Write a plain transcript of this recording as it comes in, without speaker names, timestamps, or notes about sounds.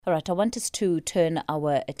All right, I want us to turn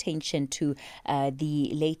our attention to the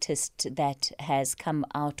latest that has come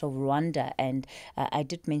out of Rwanda. And I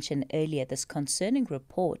did mention earlier this concerning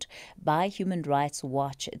report by Human Rights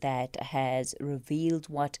Watch that has revealed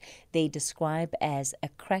what they describe as a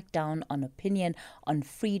crackdown on opinion, on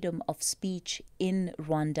freedom of speech in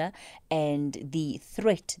Rwanda, and the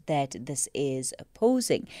threat that this is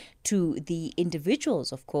posing to the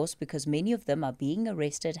individuals, of course, because many of them are being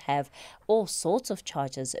arrested, have all sorts of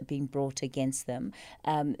charges being brought against them.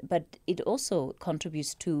 But it also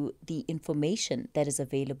contributes to the information that is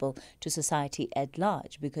available to society at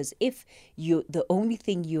large, because if the only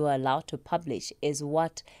thing you are allowed to publish is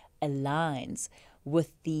what aligns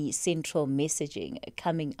with the central messaging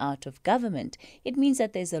coming out of government, it means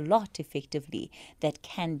that there's a lot effectively that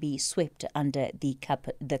can be swept under the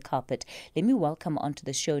carpet. Let me welcome onto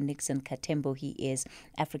the show Nixon Kathembo. He is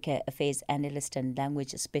Africa Affairs Analyst and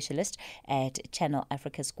Language Specialist at Channel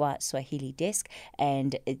Africa's Swahili Desk,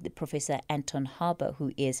 and Professor Anton Harber,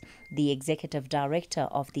 who is the Executive Director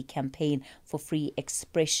of the Campaign for Free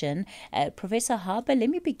Expression. Professor Harber,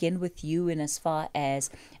 let me begin with you in as far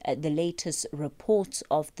as the latest reports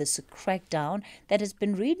of this crackdown that has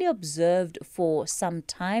been really observed for some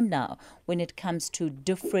time now when it comes to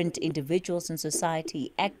different individuals in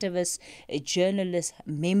society, activists, journalists,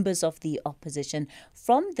 members of the opposition.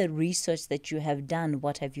 From the research that you have done,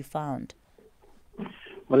 what have you found?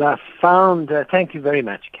 Well, I found, thank you very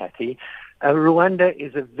much, Kathy. Rwanda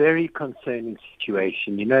is a very concerning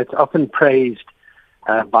situation. You know, it's often praised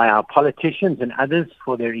by our politicians and others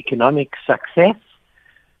for their economic success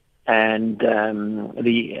and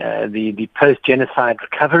the post-genocide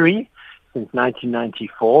recovery since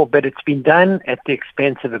 1994, but it's been done at the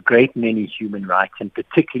expense of a great many human rights, and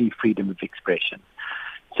particularly freedom of expression.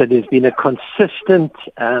 So there's been a consistent,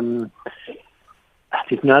 there's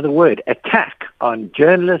no other word, attack on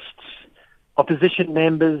journalists, opposition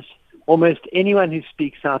members, almost anyone who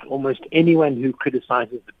speaks out, almost anyone who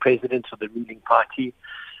criticizes the president or the ruling party.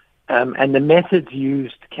 And the methods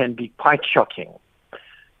used can be quite shocking.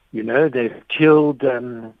 You know, they've killed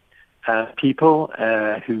people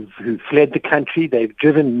who fled the country. They've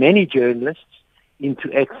driven many journalists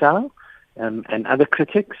into exile and other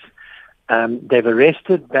critics. They've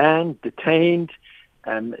arrested, banned, detained.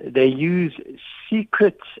 They use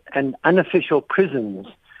secret and unofficial prisons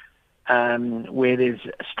where there's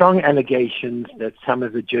strong allegations that some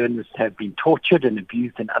of the journalists have been tortured and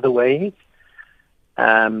abused in other ways.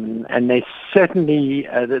 And they certainly,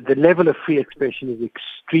 the level of free expression is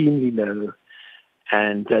extremely low,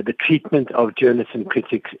 and the treatment of journalists and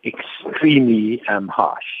critics extremely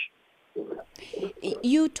harsh.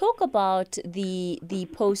 You talk about the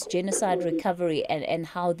post-genocide recovery and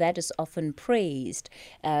how that is often praised,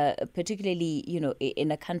 particularly, you know,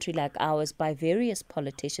 in a country like ours by various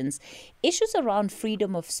politicians. Issues around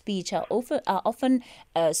freedom of speech are often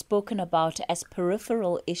spoken about as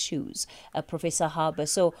peripheral issues, Professor Harber.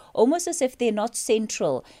 So almost as if they're not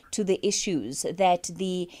central to the issues, that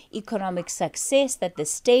the economic success, that the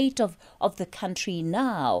state of the country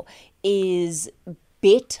now is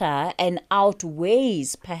better and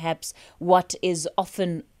outweighs perhaps what is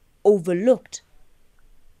often overlooked.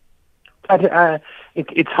 But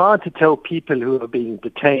it's hard to tell people who are being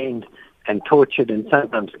detained and tortured and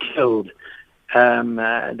sometimes killed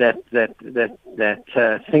that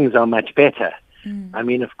things are much better. I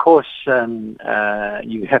mean, of course, you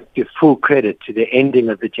have to give full credit to the ending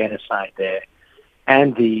of the genocide there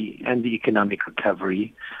and the economic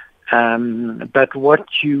recovery. But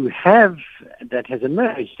what you have that has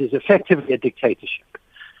emerged is effectively a dictatorship.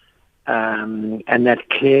 And that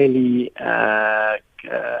clearly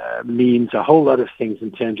means a whole lot of things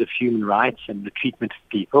in terms of human rights and the treatment of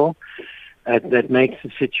people that makes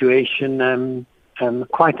the situation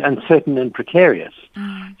quite uncertain and precarious.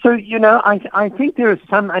 So, you know, I think there is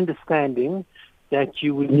some understanding that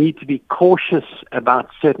you would need to be cautious about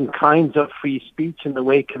certain kinds of free speech in the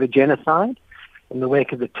wake of a genocide, in the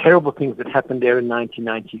wake of the terrible things that happened there in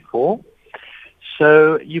 1994.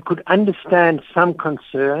 So you could understand some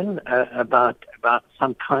concern about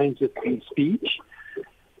some kinds of free speech,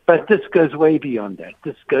 but this goes way beyond that.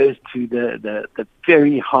 This goes to the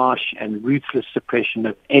very harsh and ruthless suppression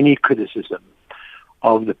of any criticism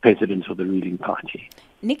of the president or the ruling party.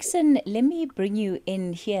 Nixon, let me bring you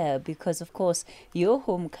in here because, of course, your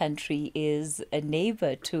home country is a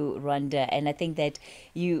neighbor to Rwanda, and I think that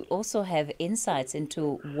you also have insights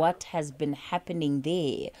into what has been happening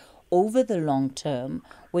there over the long term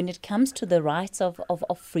when it comes to the rights of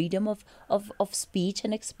freedom of speech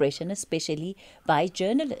and expression, especially by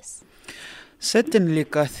journalists. Certainly,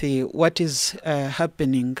 Kathy, what is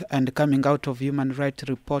happening and coming out of human rights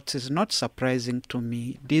reports is not surprising to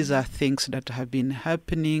me. These are things that have been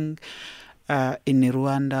happening in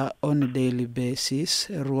Rwanda on a daily basis.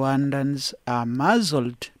 Rwandans are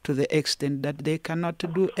muzzled to the extent that they cannot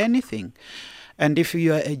do anything. And if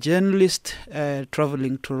you are a journalist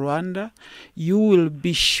traveling to Rwanda, you will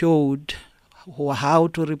be showed how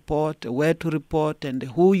to report, where to report, and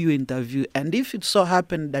who you interview. And if it so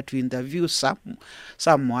happens that you interview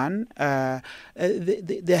someone, there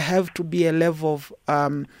have to be a level of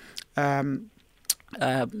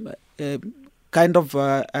kind of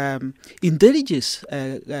intelligence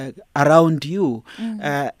around you.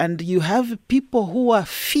 And you have people who are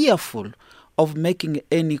fearful of making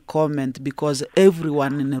any comment because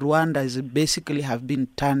everyone in Rwanda is basically have been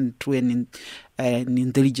turned to an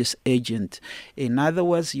intelligence agent. In other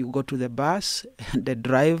words, you go to the bus, the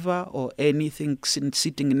driver or anything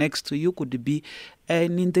sitting next to you could be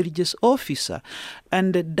an intelligence officer.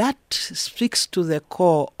 And that speaks to the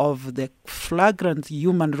core of the flagrant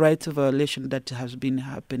human rights violation that has been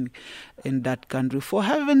happening in that country. For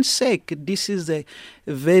heaven's sake, this is the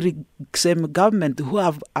very same government who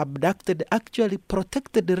have abducted, actually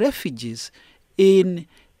protected refugees in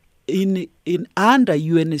under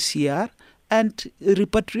UNHCR and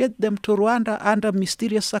repatriate them to Rwanda under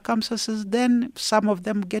mysterious circumstances. Then some of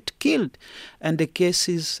them get killed. And the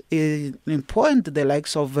cases in point, the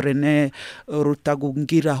likes of Rene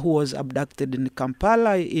Rutagungira, who was abducted in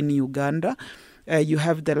Kampala in Uganda. You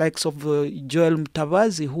have the likes of Joel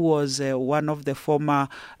Mutabazi, who was one of the former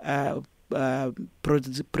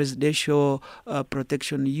presidential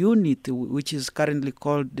protection unit, which is currently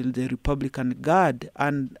called the Republican Guard,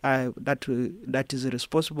 and that is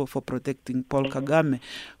responsible for protecting Paul Kagame,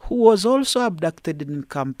 who was also abducted in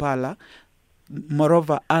Kampala,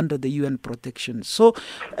 moreover under the UN protection. So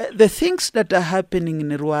the things that are happening in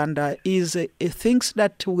Rwanda is things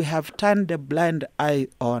that we have turned a blind eye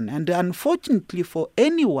on. And unfortunately for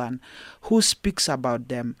anyone who speaks about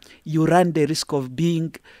them, you run the risk of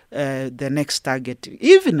being the next target.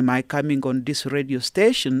 Even my coming on this radio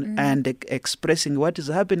station and expressing what is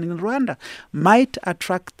happening in Rwanda might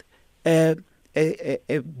attract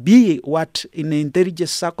be what in the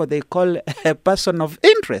intelligence circle they call a person of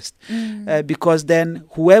interest, because then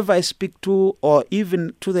whoever I speak to, or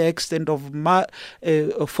even to the extent of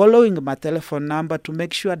following my telephone number to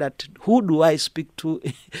make sure that who do I speak to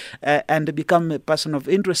and become a person of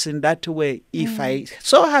interest in that way. If I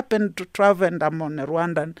so happen to travel and I'm on a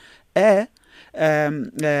Rwandan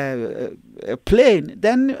plane,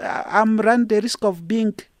 then I'm run the risk of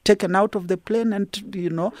being taken out of the plane and,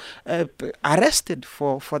 arrested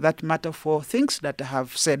for that matter for things that I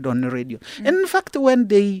have said on the radio. And in fact, when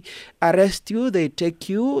they arrest you, they take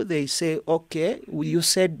you, they say, okay, you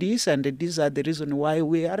said this and these are the reason why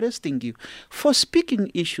we're arresting you for speaking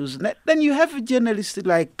issues. Then you have journalists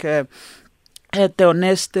like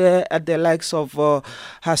Theoneste, the likes of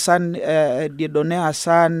Hassan, Dieudonné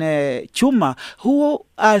Hassan Chuma, who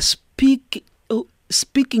are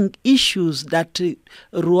speaking issues that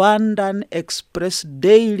Rwandan express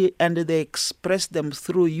daily, and they express them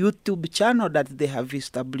through YouTube channel that they have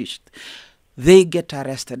established. They get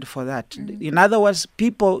arrested for that. In other words,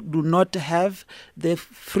 people do not have the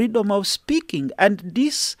freedom of speaking. And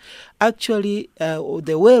this actually,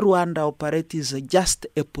 the way Rwanda operates is just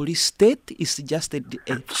a police state. It's just a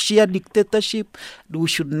sheer dictatorship. We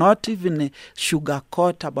should not even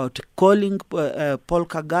sugarcoat about calling Paul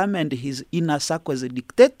Kagame and his inner circle as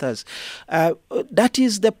dictators. That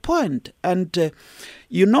is the point. And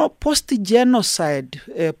post-genocide,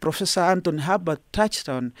 Professor Anton Harber touched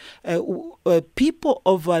on, people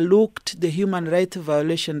overlooked the human rights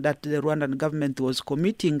violation that the Rwandan government was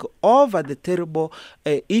committing over the terrible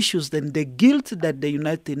issues and the guilt that the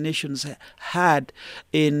United Nations had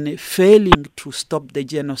in failing to stop the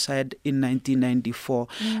genocide in 1994.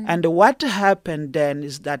 And what happened then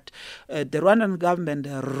is that the Rwandan government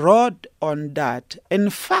rode on that. In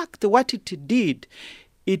fact, what it did,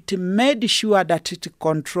 it made sure that it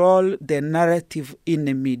controlled the narrative in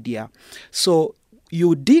the media. So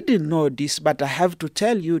you didn't know this, but I have to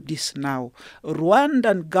tell you this now.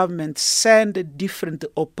 Rwandan government sent different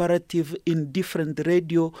operative in different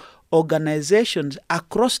radio organizations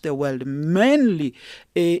across the world, mainly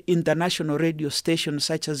international radio stations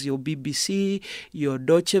such as your BBC, your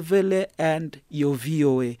Deutsche Welle, and your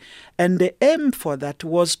VOA. And the aim for that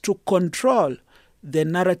was to control the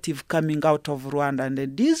narrative coming out of Rwanda.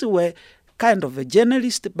 And these were kind of a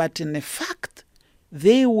journalist, but in fact,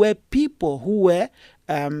 they were people who were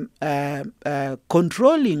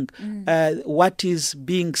controlling what is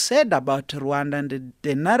being said about Rwanda, and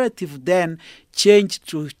the narrative then changed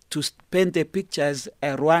to paint a picture as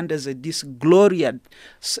Rwanda as a disglorious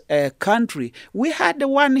country. We had the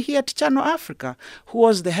one here at Channel Africa who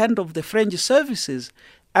was the head of the French services,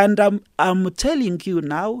 and I'm telling you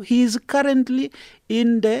now, he is currently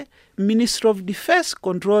in the Ministry of Defense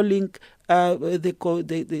controlling the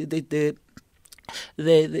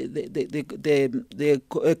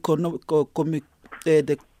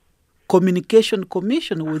Communication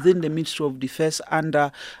Commission within the Ministry of Defense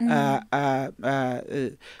under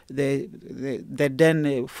the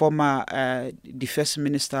then former Defense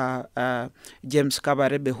Minister James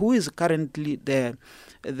Kabarebe, who is currently the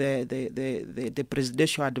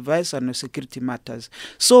presidential advisor on security matters.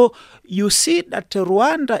 So you see that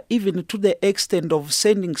Rwanda, even to the extent of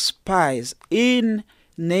sending spies in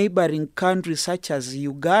neighboring countries such as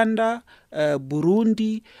Uganda,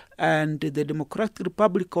 Burundi, and the Democratic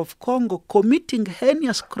Republic of Congo, committing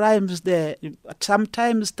heinous crimes there,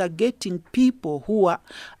 sometimes targeting people who are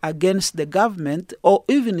against the government, or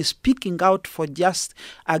even speaking out for just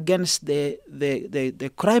against the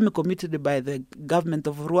crime committed by the government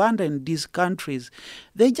of Rwanda in these countries.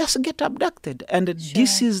 They just get abducted. And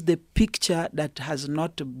this is the picture that has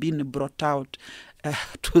not been brought out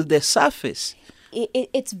to the surface.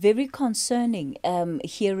 It's very concerning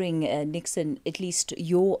hearing, Nixon, at least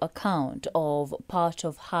your account of part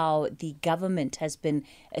of how the government has been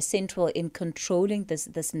central in controlling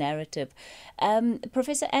this narrative.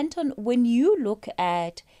 Professor Anton, when you look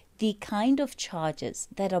at the kind of charges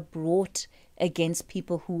that are brought against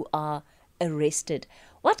people who are arrested,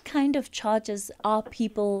 what kind of charges are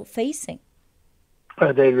people facing?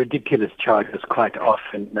 They're ridiculous charges quite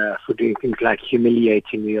often for doing things like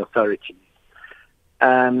humiliating the authorities.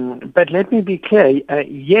 But let me be clear,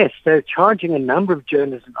 yes, they're charging a number of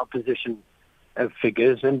journalists and opposition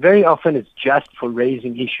figures, and very often it's just for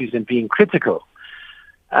raising issues and being critical.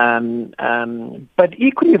 But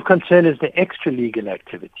equally of concern is the extra-legal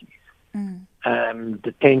activities,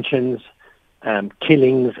 detentions,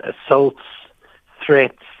 killings, assaults,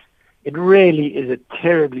 threats. It really is a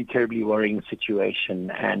terribly, terribly worrying situation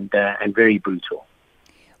and very brutal.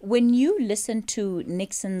 When you listen to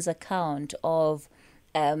Nixon's account of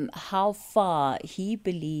how far he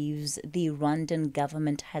believes the Rwandan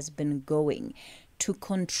government has been going to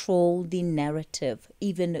control the narrative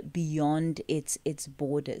even beyond its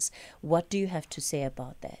borders, what do you have to say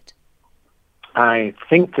about that? I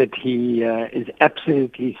think that he is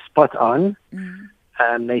absolutely spot on.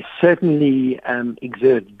 They certainly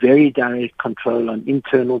exert very direct control on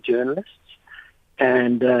internal journalists,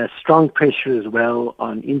 and strong pressure as well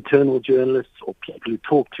on internal journalists or people who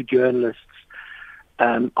talk to journalists.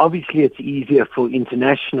 Obviously, it's easier for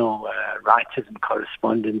international writers and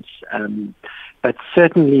correspondents, but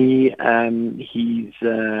certainly the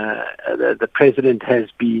president has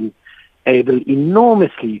been able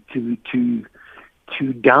enormously to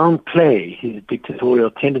downplay his dictatorial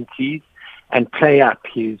tendencies and play up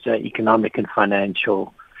his economic and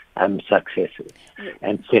financial successes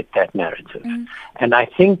and set that narrative. And I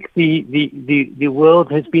think the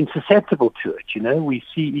world has been susceptible to it. You know, we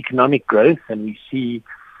see economic growth and we see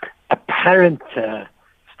apparent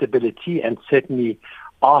stability, and certainly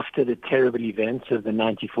after the terrible events of the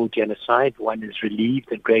 94 genocide, one is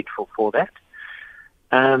relieved and grateful for that.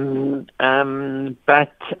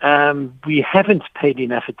 But we haven't paid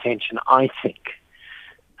enough attention, I think,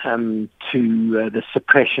 to the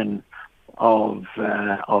suppression of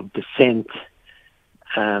dissent,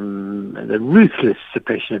 the ruthless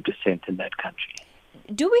suppression of dissent in that country.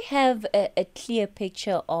 Do we have a clear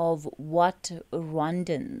picture of what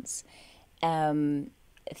Rwandans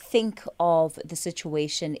think of the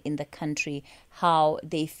situation in the country, how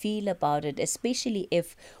they feel about it, especially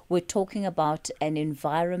if we're talking about an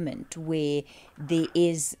environment where there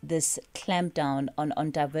is this clampdown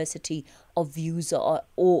on diversity of views or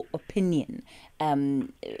opinion?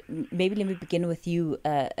 Maybe let me begin with you,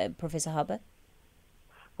 Professor Harber.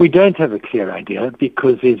 We don't have a clear idea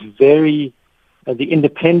because there's the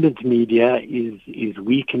independent media is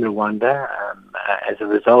weak in Rwanda as a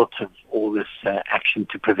result of all this action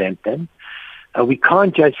to prevent them. We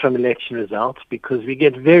can't judge from election results because we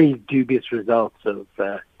get very dubious results of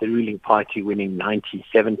the ruling party winning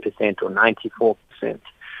 97% or 94%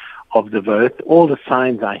 of the vote. All the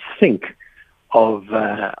signs, I think, of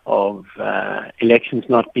elections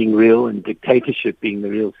not being real and dictatorship being the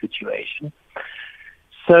real situation.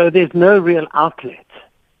 So there's no real outlet.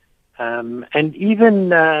 And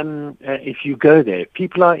even if you go there,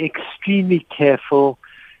 people are extremely careful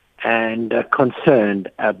and concerned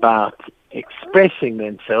about expressing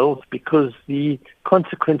themselves because the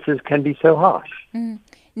consequences can be so harsh.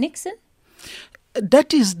 Nixon?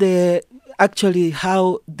 That is actually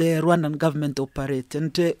how the Rwandan government operates.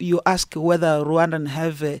 And you ask whether Rwandan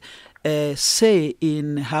have a say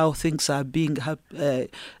in how things are being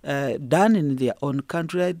done in their own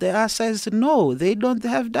country. The answer is no, they don't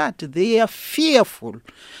have that. They are fearful.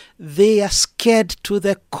 They are scared to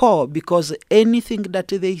the core because anything that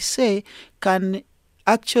they say can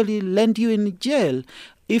actually land you in jail.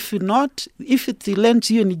 If not, if it lands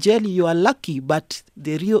you in jail, you are lucky. But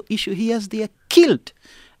the real issue here is they are killed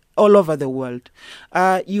all over the world.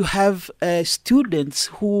 You have students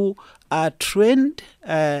who are trained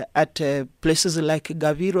at places like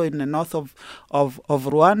Gabiro in the north of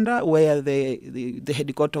Rwanda, where the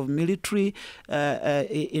headquarters of military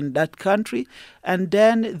in that country, and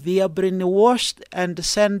then they are brainwashed and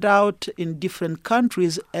sent out in different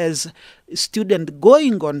countries as students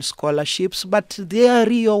going on scholarships, but their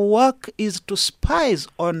real work is to spy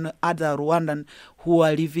on other Rwandans who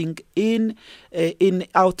are living in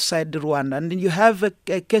outside Rwanda. And you have a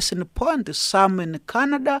case in point, some in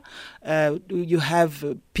Canada. You have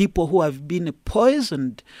people who have been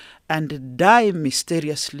poisoned and die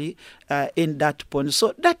mysteriously in that point.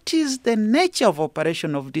 So that is the nature of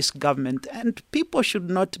operation of this government, and people should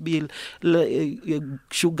not be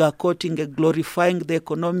sugarcoating and glorifying the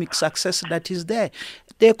economic success that is there.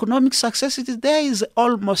 The economic success that is there is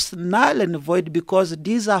almost null and void because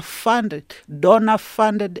these are funded,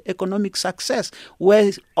 donor-funded economic success,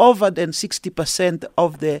 where over than 60%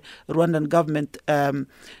 of the Rwandan government are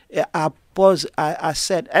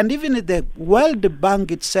said. And even the World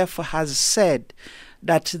Bank itself has said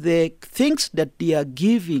that the things that they are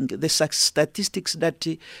giving, the statistics that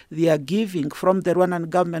they are giving from the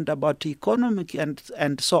Rwandan government about economic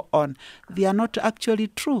and so on, they are not actually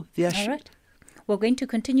true. They are all right. We're going to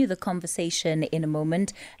continue the conversation in a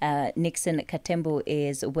moment. Nixon Kathembo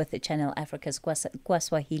is with Channel Africa's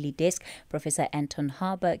Kiswahili desk. Professor Anton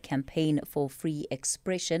Harber, Campaign for Free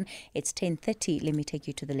Expression. It's 10:30. Let me take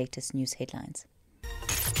you to the latest news headlines.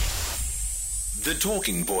 The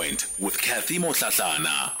Talking Point with Kathy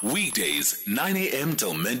Motlatlana. Weekdays, 9 a.m.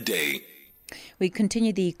 till midday. We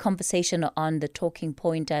continue the conversation on the Talking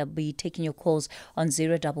Point. I'll be taking your calls on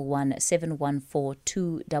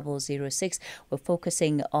 011-714-2006. We're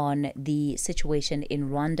focusing on the situation in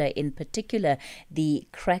Rwanda, in particular the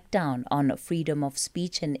crackdown on freedom of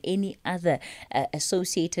speech and any other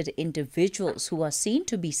associated individuals who are seen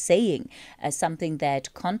to be saying something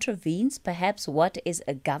that contravenes perhaps what is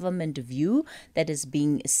a government view that is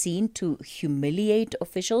being seen to humiliate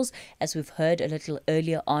officials, as we've heard a little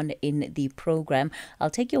earlier on in the program. I'll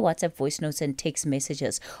take your WhatsApp voice notes and text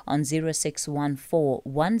messages on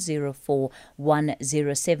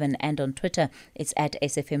 0614-104-107, and on Twitter it's at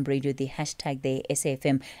SFM Radio, the hashtag there,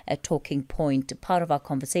 SFM Talking Point. Part of our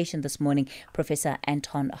conversation this morning, Professor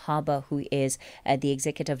Anton Harber, who is the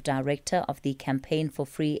Executive Director of the Campaign for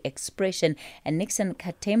Free Expression, and Nixon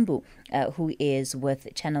Kathembo, who is with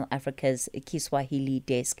Channel Africa's Kiswahili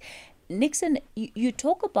desk. Nixon, you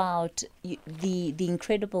talk about the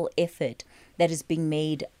incredible effort that is being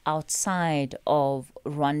made outside of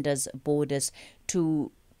Rwanda's borders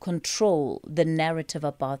to control the narrative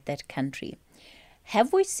about that country.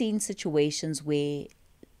 Have we seen situations where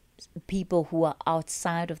people who are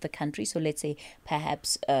outside of the country, so let's say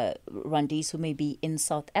perhaps Rwandese who may be in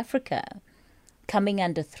South Africa, coming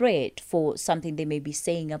under threat for something they may be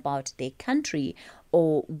saying about their country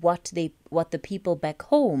or what the people back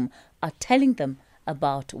home are telling them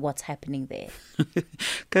about what's happening there?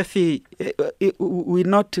 Kathy, we're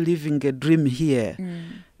not living a dream here.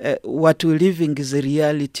 What we're living is a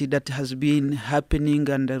reality that has been happening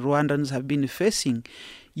and the Rwandans have been facing.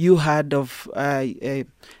 You heard of Kano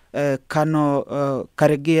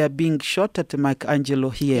Karegeya being shot at Michelangelo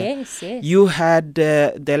here. Yes, yes. You had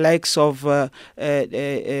the likes of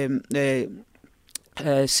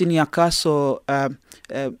senior counsel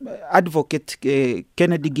advocate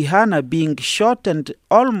Kennedy Gihana being shot and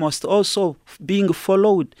almost also being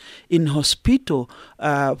followed in hospital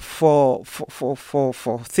for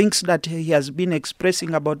things that he has been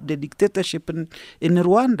expressing about the dictatorship in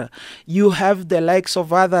Rwanda. You have the likes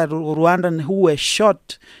of other Rwandans who were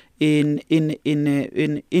shot in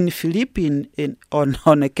Philippines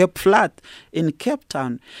on a Cape Flat in Cape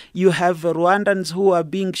Town. You have Rwandans who are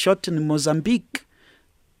being shot in Mozambique.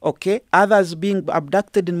 Okay, others being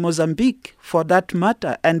abducted in Mozambique for that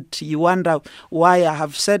matter. And you wonder why I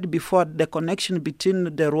have said before the connection between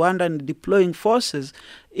the Rwandan deploying forces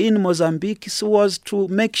in Mozambique was to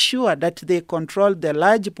make sure that they control the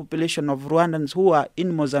large population of Rwandans who are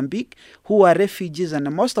in Mozambique, who are refugees, and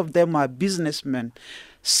most of them are businessmen.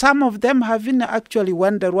 Some of them have been actually,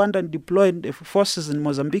 when the Rwandan deployed the forces in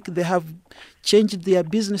Mozambique, they have changed their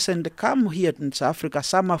business and come here in South Africa.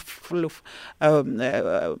 Some are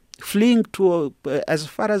fleeing to as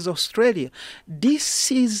far as Australia.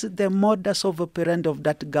 This is the modus operandi of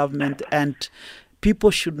that government, and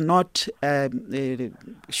people should not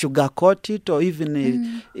sugarcoat it or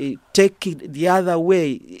even take it the other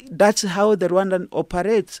way. That's how the Rwandan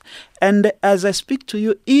operates. And as I speak to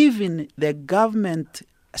you, even the government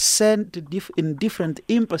sent in different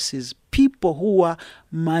embassies people who are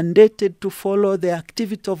mandated to follow the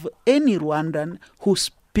activity of any Rwandan who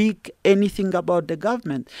speak anything about the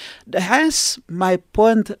government. Hence my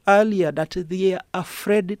point earlier that they are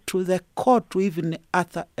afraid to the court to even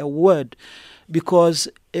utter a word, because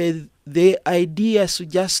the idea is to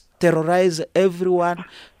just terrorize everyone,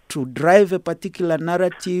 to drive a particular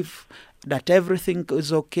narrative that everything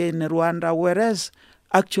is okay in Rwanda, whereas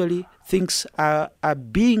actually things are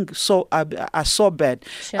so bad.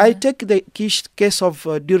 Sure. I take the case of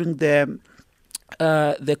during the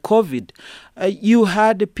COVID. You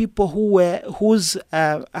had people whose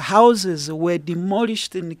houses were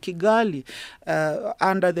demolished in Kigali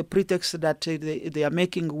under the pretext that they are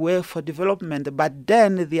making way for development, but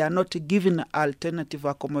then they are not given alternative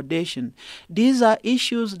accommodation. These are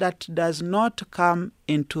issues that does not come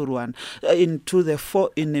into the fore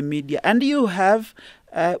in the media, and you have.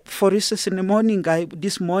 For instance, in the morning,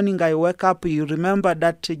 this morning I woke up, you remember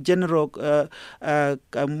that General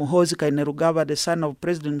Muhoozi Kainerugaba, the son of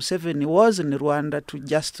President Museveni, was in Rwanda to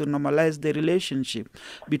normalize the relationship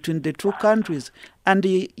between the two countries. And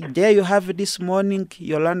there you have this morning,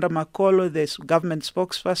 Yolanda Makolo, the government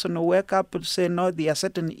spokesperson, who woke up and say, no, there are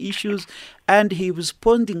certain issues. And he was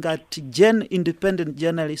pointing at independent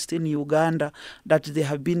journalists in Uganda that they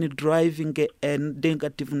have been driving a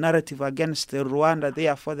negative narrative against Rwanda.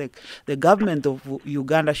 Therefore, the government of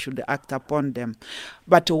Uganda should act upon them.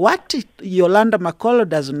 But what Yolanda Makolo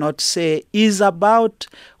does not say is about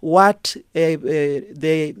what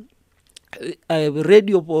the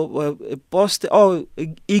radio post or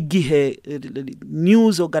Igihe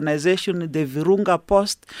news organization, the Virunga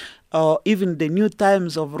Post, or even the New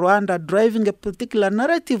Times of Rwanda, driving a particular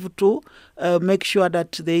narrative to make sure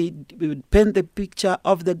that they paint the picture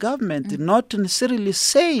of the government, not necessarily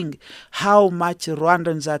saying how much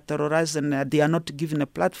Rwandans are terrorized and they are not given a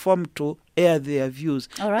platform to air their views.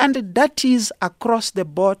 All right. And that is across the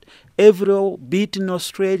board, everywhere, be it in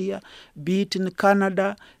Australia, be it in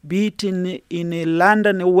Canada, be it in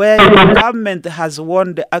London, where the government has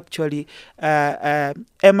warned actually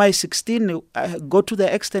MI16 go to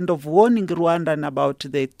the extent of warning Rwandan about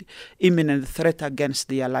the imminent threat against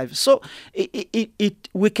their lives. So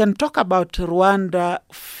we can talk about Rwanda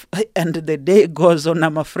and the day goes on,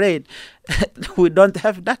 I'm afraid. We don't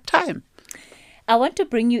have that time. I want to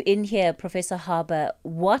bring you in here, Professor Harber.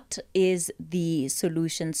 What is the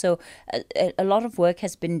solution? So a lot of work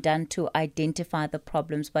has been done to identify the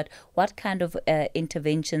problems, but what kind of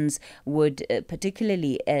interventions would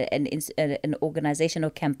particularly an organization or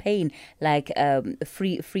campaign like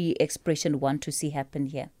Free Expression want to see happen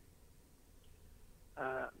here?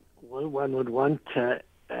 Well, one would want it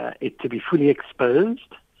to be fully exposed,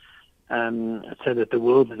 so that the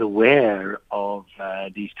world is aware of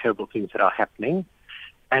these terrible things that are happening.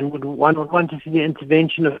 And one would want to see the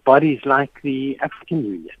intervention of bodies like the African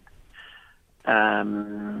Union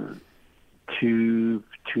to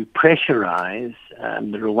pressurize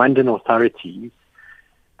the Rwandan authorities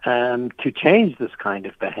to change this kind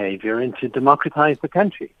of behavior and to democratize the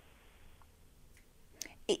country.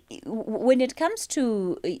 When it comes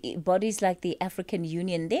to bodies like the African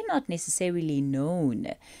Union, they're not necessarily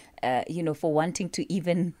known, for wanting to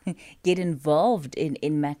even get involved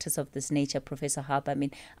in matters of this nature, Professor Harber. I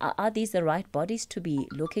mean, are these the right bodies to be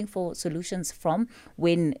looking for solutions from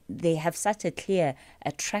when they have such a clear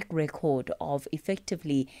track record of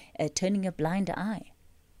effectively turning a blind eye?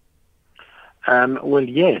 Well,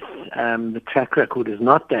 yes, the track record is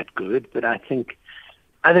not that good, but I think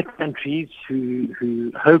other countries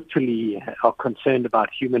who hopefully are concerned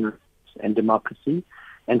about human rights and democracy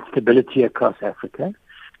and stability across Africa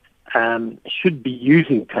should be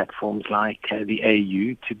using platforms like the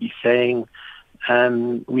AU to be saying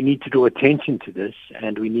we need to draw attention to this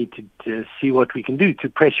and we need to see what we can do to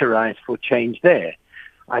pressurize for change there.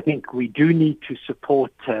 I think we do need to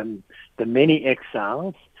support the many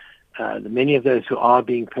exiles, the many of those who are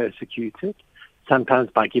being persecuted, sometimes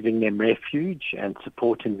by giving them refuge and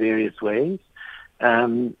support in various ways.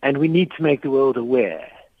 And we need to make the world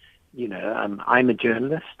aware I'm a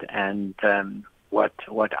journalist, and what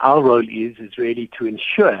our role is really to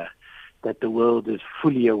ensure that the world is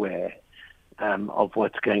fully aware of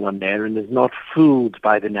what's going on there and is not fooled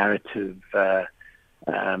by the narrative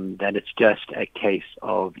that it's just a case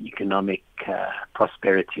of economic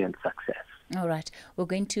prosperity and success. All right. We're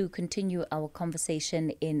going to continue our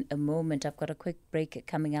conversation in a moment. I've got a quick break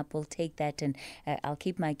coming up. We'll take that, and I'll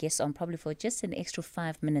keep my guests on probably for just an extra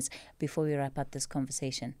 5 minutes before we wrap up this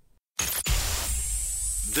conversation.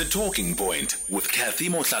 The Talking Point with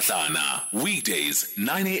Kathembo Hlahlana. Weekdays,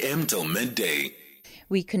 9 a.m. till midday.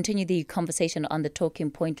 We continue the conversation on The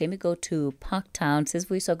Talking Point. Let me go to Parktown. Says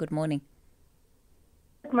Vuiso, good morning.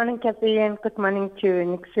 Good morning, Kathy, and good morning to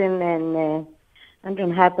Nixon and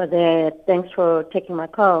Anton Harber there. Thanks for taking my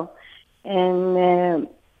call. And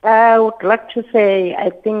I would like to say, I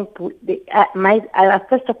think I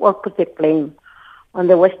first of all put the blame on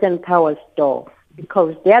the Western powers door,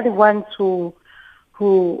 because they are the ones who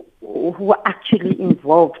were actually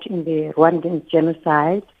involved in the Rwandan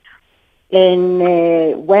genocide. And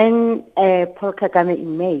when Paul Kagame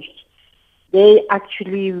emerged, they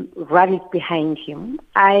actually rallied behind him.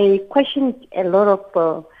 I questioned a lot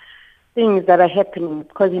of things that are happening,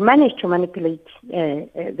 because he managed to manipulate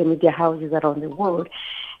the media houses around the world,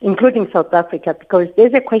 including South Africa, because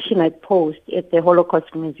there's a question I posed at the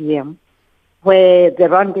Holocaust Museum where the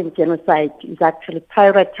Rwandan genocide is actually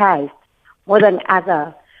prioritized more than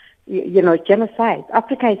other, genocide.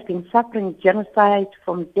 Africa has been suffering genocide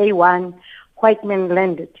from day one. White men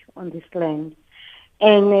landed on this land.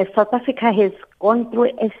 And South Africa has gone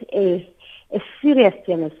through a serious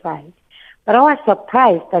genocide. But I was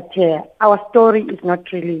surprised that our story is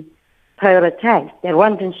not really prioritized. The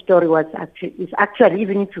Rwandan story is actually,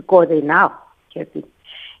 even if you go there now, Kathy.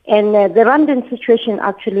 And the Rwandan situation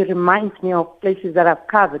actually reminds me of places that I've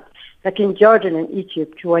covered, like in Jordan and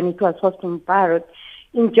Egypt, when it was hosting Mubarak.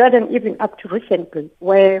 In Jordan, even up to recently,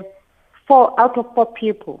 where 4 out of 4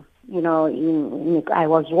 people, I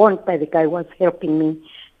was warned by the guy who was helping me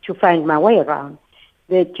to find my way around,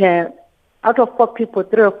 that out of 4 people,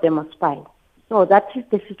 3 of them are spies. So that is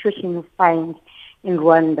the situation you find in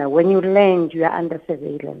Rwanda. When you land, you are under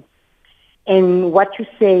surveillance. And what you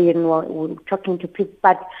say, and we're talking to people,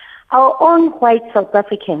 but our own white South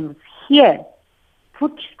Africans here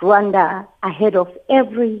put Rwanda ahead of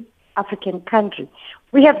every African country.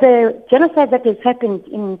 We have the genocide that has happened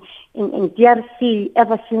in DRC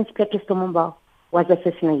ever since Petrus Lumumba was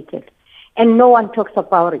assassinated. And no one talks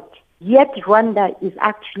about it. Yet Rwanda is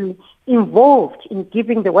actually involved in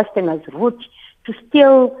giving the Westerners route to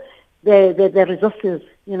steal the resources,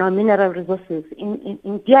 mineral resources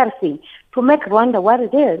in DRC, to make Rwanda what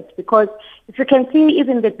it is. Because if you can see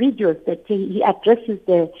even the videos that he addresses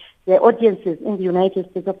the audiences in the United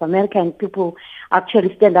States of America, and people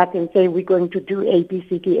actually stand up and say, we're going to do A, B,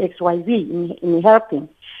 C, D, X, Y, Z in helping.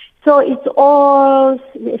 So it's all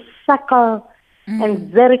a subtle and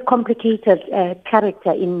very complicated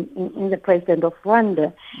character in the president of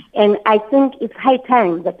Rwanda. And I think it's high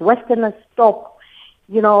time that Westerners stop,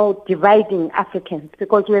 dividing Africans,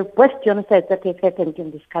 because we have West genocide that has happened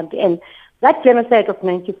in this country. And that genocide of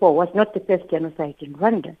 1994 was not the first genocide in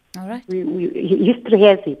Rwanda. All right. History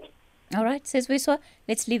has it. All right, says Wiswa.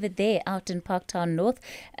 Let's leave it there out in Parktown North.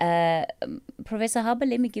 Professor Harber,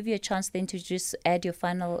 let me give you a chance then to just add your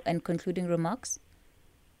final and concluding remarks.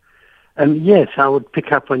 Yes, I would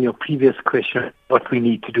pick up on your previous question, what we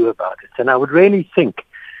need to do about it. And I would really think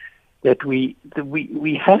that we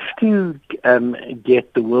have to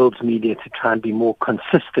get the world's media to try and be more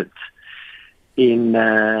consistent in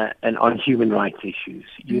and on human rights issues.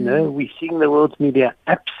 We're seeing the world's media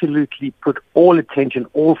absolutely put all attention,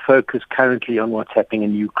 all focus currently on what's happening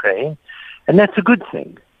in Ukraine, and that's a good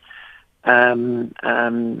thing.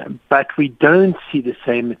 But we don't see the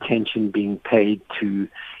same attention being paid to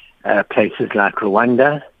places like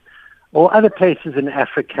Rwanda or other places in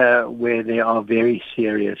Africa where there are very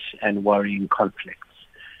serious and worrying conflicts.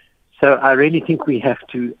 So I really think we have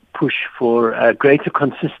to push for greater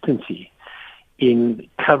consistency in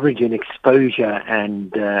coverage and exposure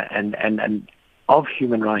and of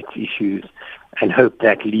human rights issues, and hope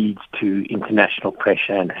that leads to international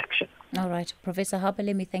pressure and action. All right. Professor Harber,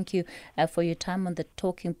 let me thank you for your time on the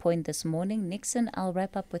Talking Point this morning. Nixon, I'll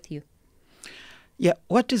wrap up with you. Yeah,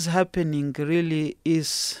 what is happening really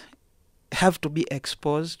have to be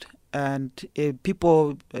exposed and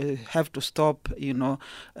people have to stop,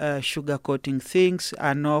 sugarcoating things.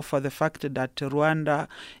 I know for the fact that Rwanda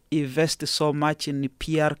invests so much in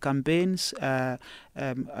PR campaigns,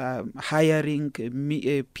 hiring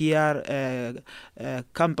PR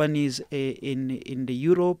companies in the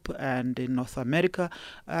Europe and in North America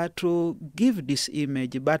to give this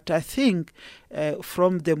image. But I think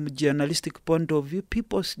from the journalistic point of view,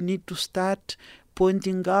 people need to start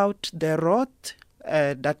pointing out the rot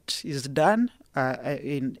that is done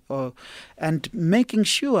and making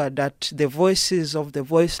sure that the voices of the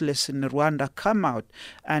voiceless in Rwanda come out,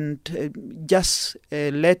 and just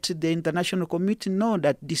let the international community know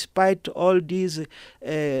that despite all this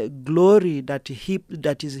glory that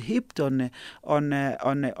is heaped on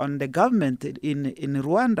the government in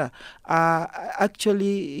Rwanda, are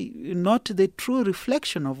actually not the true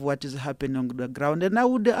reflection of what is happening on the ground. And I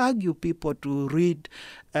would argue people to read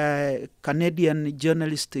Canadian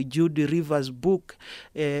journalist Judy Rivers' book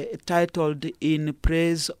titled "In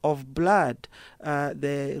Praise of Blood,"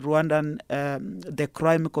 the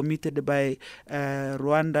crime committed by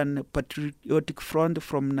Rwandan Patriotic Front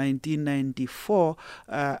from 1994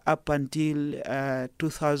 up until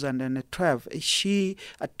 2012.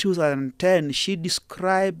 2010, she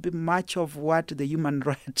described much of what the Human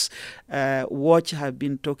Rights Watch have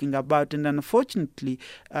been talking about, and unfortunately,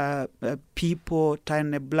 people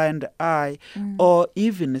turn a blind eye, or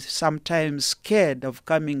even sometimes scared of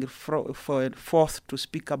coming forth to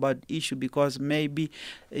speak about issue, because maybe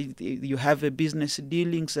you have a business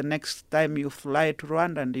dealings, the next time you fly to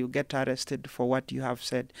Rwanda and you get arrested for what you have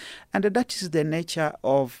said. And that is the nature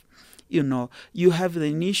of, you have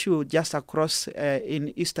an issue just across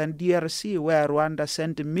in Eastern DRC where Rwanda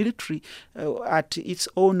sent military at its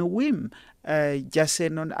own whim, just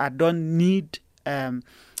saying, I don't need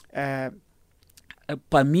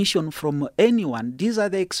permission from anyone. These are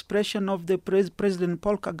the expression of the President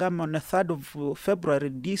Paul Kagame on the 3rd of February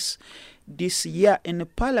this year in the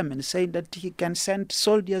parliament, saying that he can send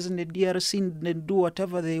soldiers in the DRC and do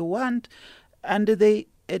whatever they want. And the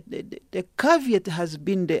caveat has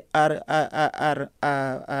been the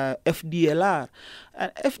FDLR.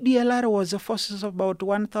 FDLR was a force of about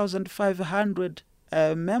 1,500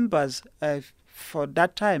 members for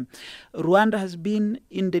that time. Rwanda has been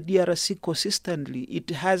in the DRC consistently. It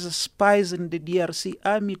has spies in the DRC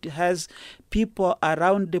army. It has people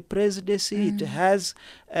around the presidency. It has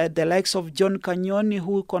the likes of John Kanyoni,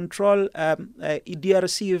 who control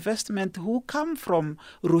DRC investment, who come from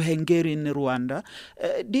Ruhengeri in Rwanda.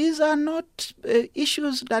 These are not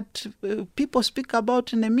issues that people speak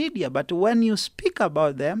about in the media, but when you speak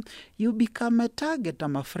about them, you become a target,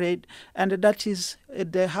 I'm afraid. And that is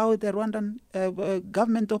how the Rwandan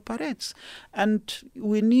government operates. And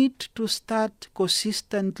we need to start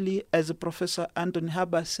consistently, as Professor Anton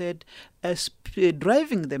Harber said,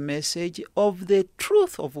 driving the message of the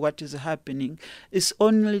truth of what is happening. It's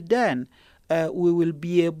only then we will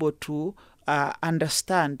be able to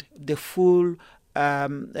understand the full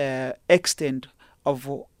extent of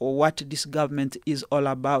what this government is all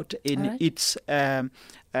about in its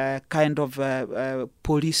kind of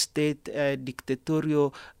police state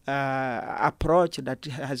dictatorial approach that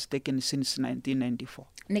it has taken since 1994.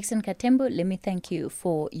 Nixon Kathembo, let me thank you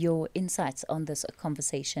for your insights on this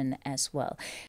conversation as well.